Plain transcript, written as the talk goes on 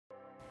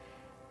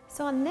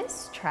So on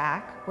this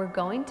track, we're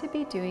going to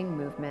be doing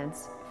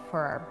movements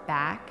for our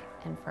back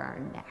and for our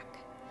neck.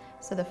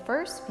 So the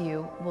first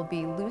few will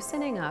be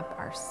loosening up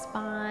our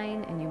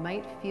spine, and you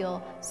might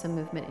feel some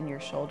movement in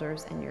your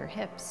shoulders and your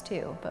hips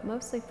too, but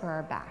mostly for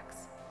our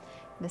backs.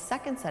 The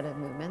second set of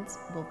movements,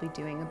 we'll be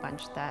doing a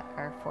bunch that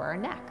are for our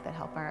neck, that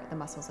help the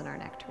muscles in our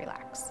neck to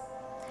relax.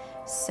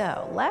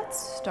 So let's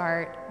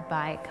start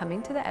by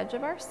coming to the edge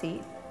of our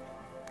seat.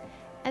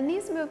 And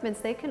these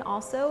movements, they can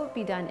also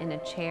be done in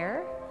a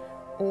chair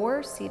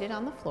or seated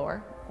on the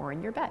floor or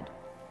in your bed.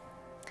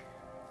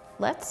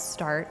 Let's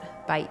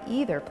start by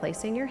either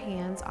placing your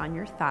hands on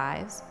your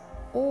thighs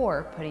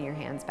or putting your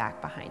hands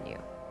back behind you.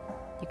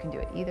 You can do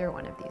it either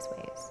one of these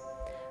ways.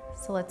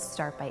 So let's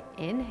start by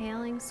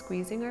inhaling,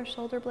 squeezing our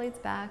shoulder blades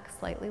back,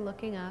 slightly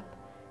looking up,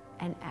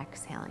 and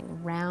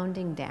exhaling,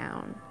 rounding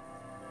down.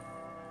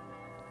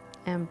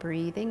 And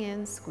breathing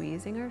in,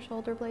 squeezing our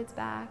shoulder blades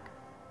back,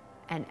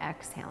 and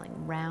exhaling,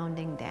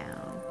 rounding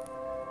down.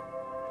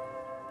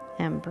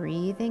 And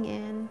breathing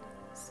in,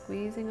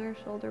 squeezing our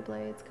shoulder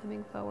blades,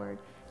 coming forward,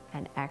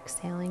 and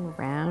exhaling,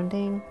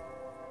 rounding.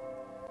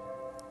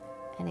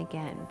 And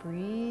again,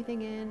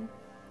 breathing in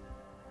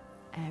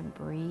and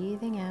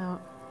breathing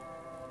out.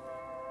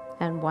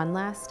 And one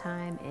last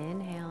time,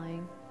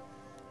 inhaling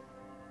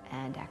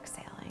and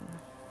exhaling.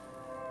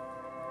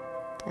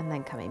 And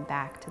then coming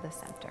back to the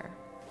center.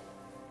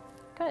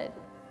 Good.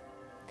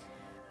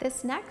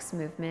 This next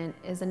movement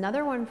is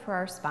another one for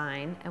our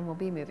spine, and we'll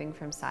be moving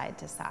from side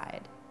to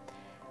side.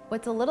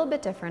 What's a little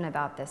bit different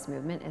about this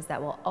movement is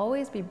that we'll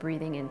always be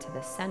breathing into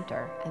the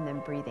center and then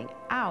breathing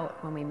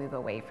out when we move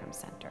away from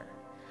center.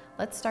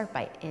 Let's start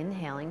by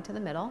inhaling to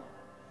the middle,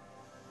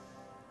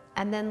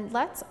 and then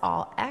let's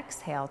all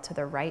exhale to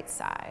the right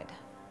side.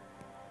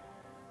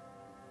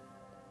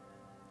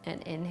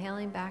 And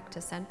inhaling back to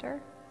center,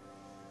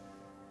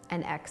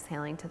 and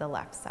exhaling to the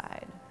left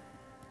side.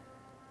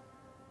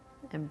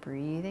 And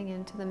breathing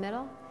into the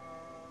middle,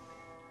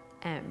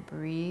 and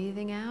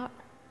breathing out.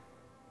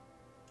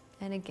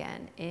 And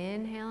again,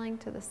 inhaling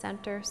to the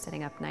center,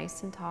 sitting up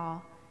nice and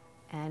tall,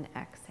 and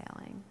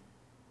exhaling.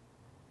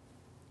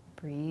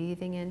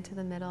 Breathing into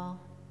the middle,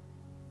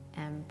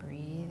 and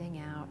breathing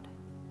out.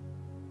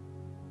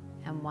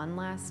 And one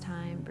last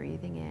time,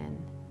 breathing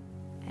in,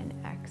 and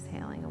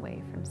exhaling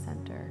away from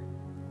center.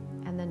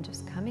 And then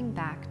just coming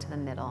back to the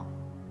middle.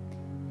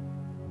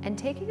 And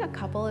taking a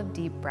couple of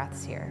deep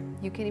breaths here.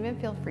 You can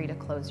even feel free to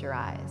close your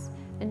eyes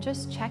and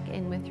just check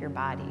in with your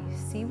body.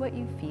 See what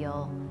you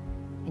feel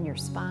in your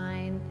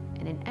spine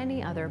and in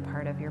any other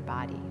part of your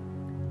body.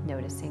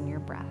 Noticing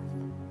your breath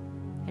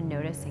and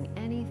noticing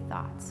any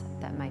thoughts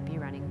that might be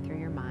running through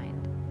your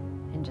mind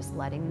and just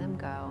letting them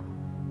go,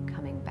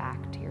 coming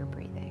back to your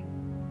breathing.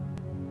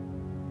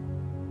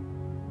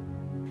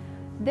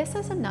 This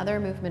is another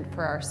movement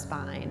for our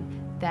spine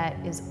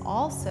that is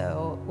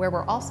also where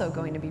we're also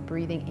going to be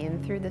breathing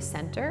in through the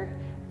center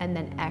and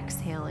then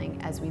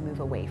exhaling as we move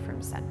away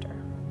from center.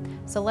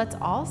 So let's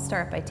all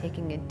start by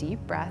taking a deep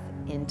breath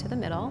into the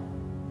middle,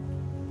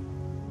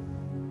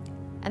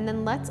 and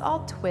then let's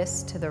all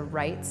twist to the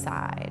right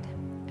side,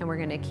 and we're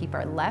going to keep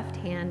our left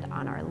hand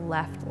on our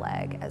left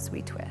leg as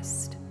we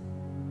twist.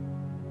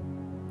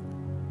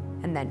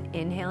 And then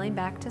inhaling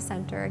back to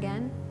center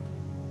again,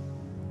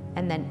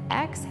 and then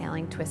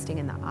exhaling, twisting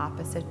in the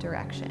opposite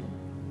direction.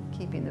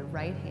 Keeping the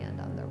right hand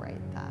on the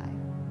right thigh.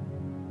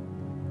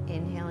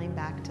 Inhaling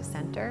back to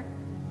center.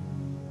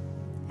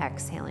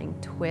 Exhaling,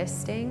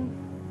 twisting.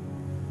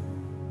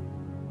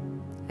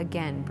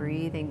 Again,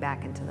 breathing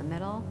back into the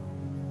middle.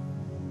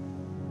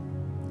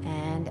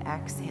 And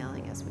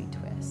exhaling as we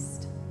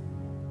twist.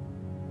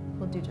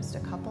 We'll do just a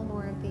couple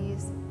more of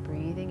these.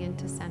 Breathing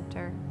into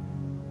center.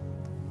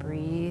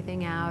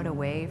 Breathing out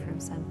away from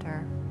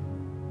center.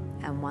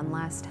 And one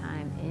last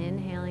time,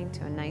 inhaling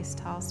to a nice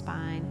tall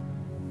spine.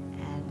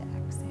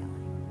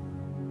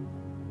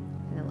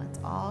 And then let's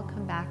all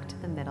come back to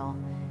the middle,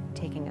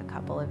 taking a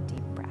couple of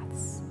deep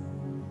breaths.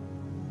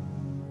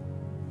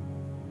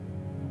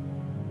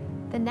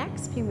 The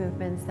next few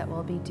movements that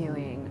we'll be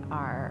doing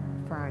are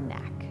for our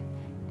neck.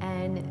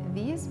 And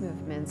these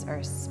movements are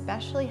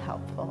especially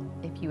helpful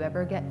if you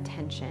ever get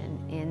tension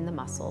in the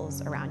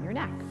muscles around your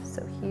neck.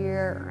 So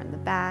here or in the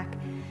back.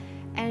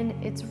 And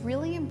it's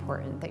really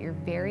important that you're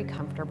very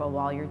comfortable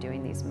while you're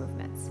doing these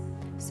movements.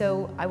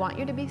 So I want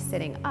you to be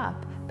sitting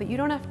up, but you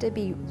don't have to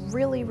be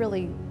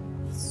really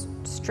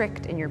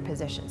strict in your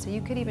position. So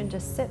you could even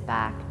just sit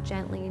back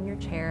gently in your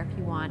chair if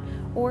you want,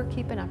 or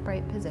keep an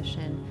upright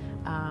position,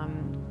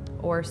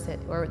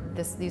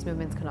 these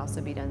movements can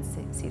also be done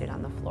seated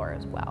on the floor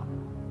as well.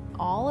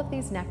 All of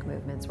these neck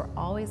movements, we're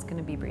always going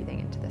to be breathing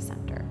into the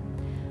center.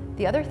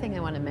 The other thing I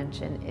want to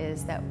mention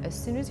is that as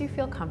soon as you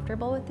feel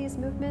comfortable with these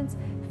movements,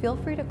 feel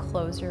free to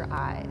close your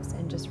eyes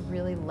and just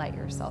really let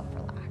yourself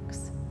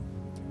relax.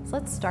 So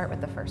let's start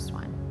with the first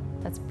one.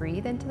 Let's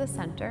breathe into the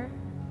center,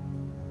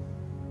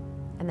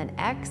 and then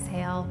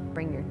exhale,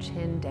 bring your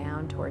chin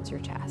down towards your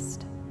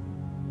chest.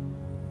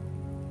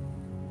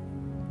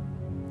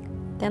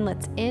 Then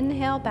let's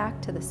inhale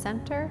back to the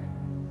center,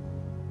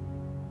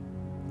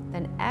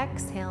 Then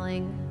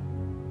exhaling,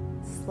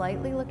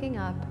 slightly looking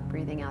up,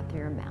 breathing out through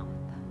your mouth.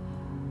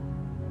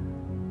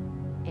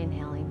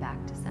 Inhaling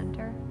back to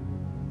center.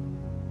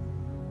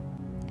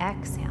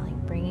 Exhaling,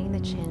 bringing the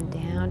chin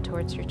down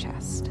towards your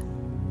chest.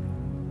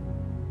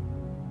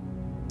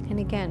 And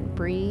again,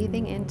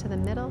 breathing into the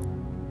middle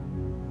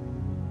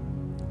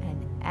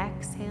and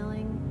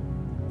exhaling,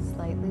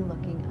 slightly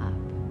looking up,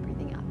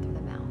 breathing out through the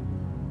mouth.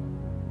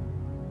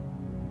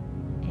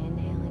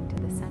 Inhaling to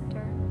the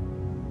center.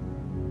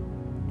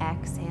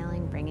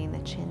 Exhaling, bringing the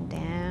chin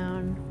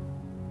down.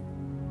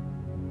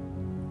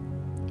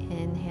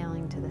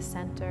 Inhaling to the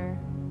center.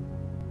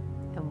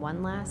 And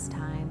one last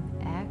time,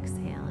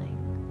 exhaling.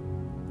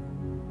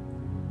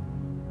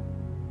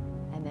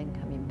 And then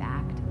coming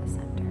back to the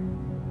center.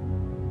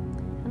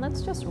 And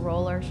let's just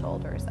roll our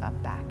shoulders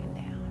up, back, and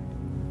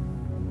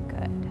down.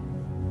 Good.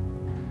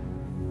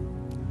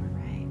 All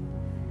right.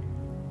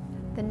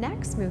 The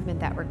next movement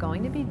that we're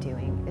going to be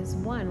doing is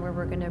one where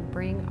we're going to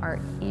bring our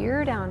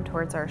ear down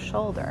towards our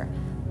shoulder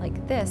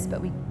like this,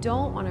 but we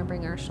don't want to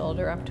bring our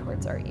shoulder up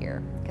towards our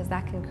ear because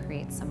that can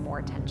create some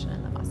more tension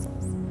in the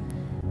muscles.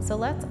 So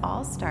let's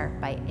all start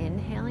by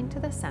inhaling to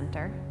the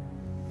center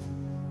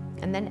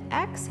and then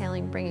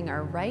exhaling, bringing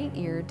our right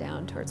ear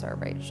down towards our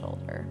right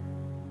shoulder.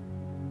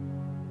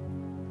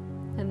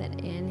 And then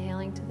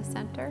inhaling to the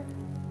center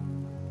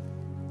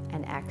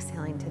and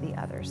exhaling to the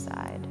other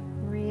side,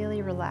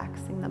 really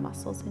relaxing the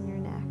muscles in your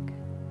neck.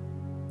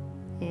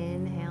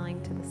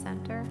 Inhaling to the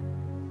center,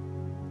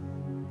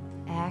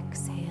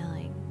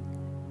 exhaling,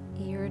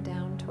 ear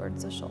down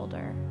towards the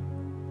shoulder,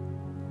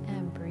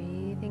 and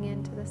breathing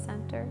into the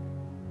center,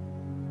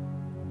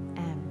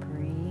 and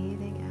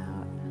breathing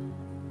out.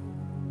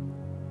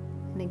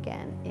 And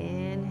again,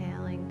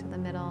 inhaling to the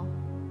middle,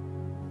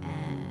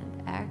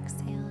 and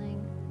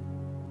exhaling.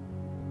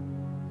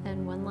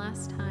 And one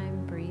last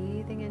time,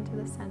 breathing into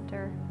the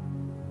center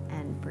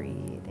and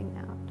breathing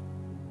out.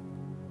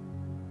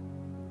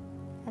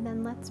 And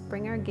then let's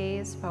bring our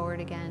gaze forward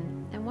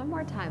again. And one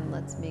more time,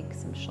 let's make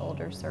some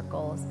shoulder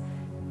circles.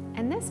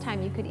 And this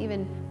time you could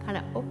even kind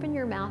of open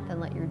your mouth and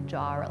let your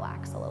jaw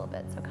relax a little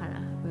bit. So kind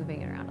of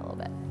moving it around a little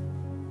bit.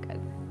 Good.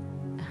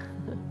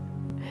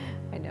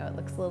 I know it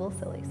looks a little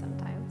silly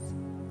sometimes,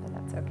 but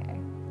that's okay.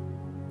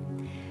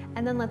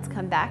 And then let's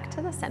come back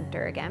to the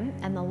center again.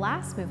 And the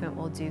last movement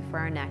we'll do for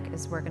our neck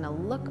is we're gonna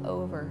look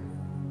over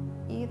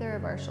either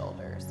of our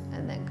shoulders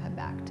and then come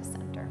back to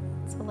center.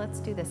 So let's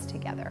do this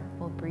together.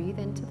 We'll breathe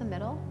into the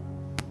middle.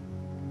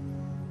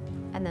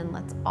 And then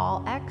let's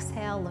all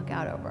exhale, look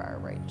out over our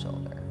right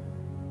shoulder.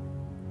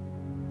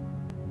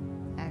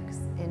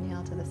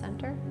 Inhale to the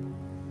center.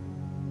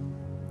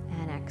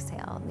 And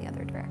exhale in the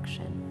other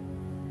direction.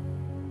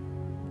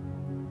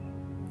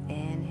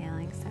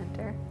 Inhaling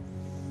center.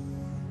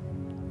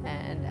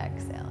 And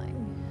exhaling.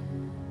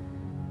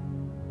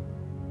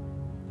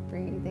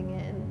 Breathing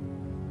in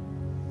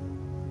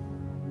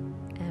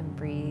and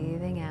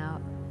breathing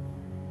out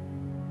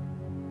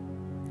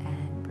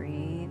and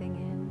breathing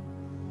in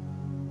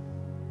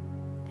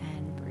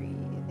and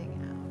breathing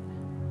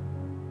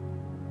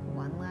out.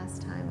 One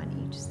last time on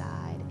each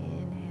side,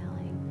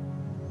 inhaling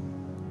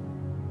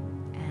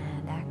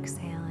and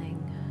exhaling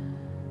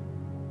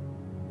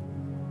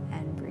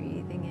and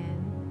breathing in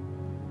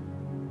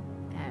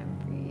and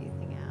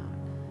breathing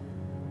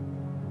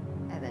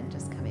out. And then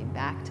just coming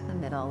back to the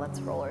middle,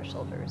 let's roll our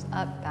shoulders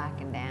up,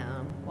 back, and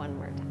down one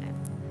more time.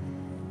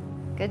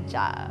 Good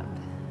job.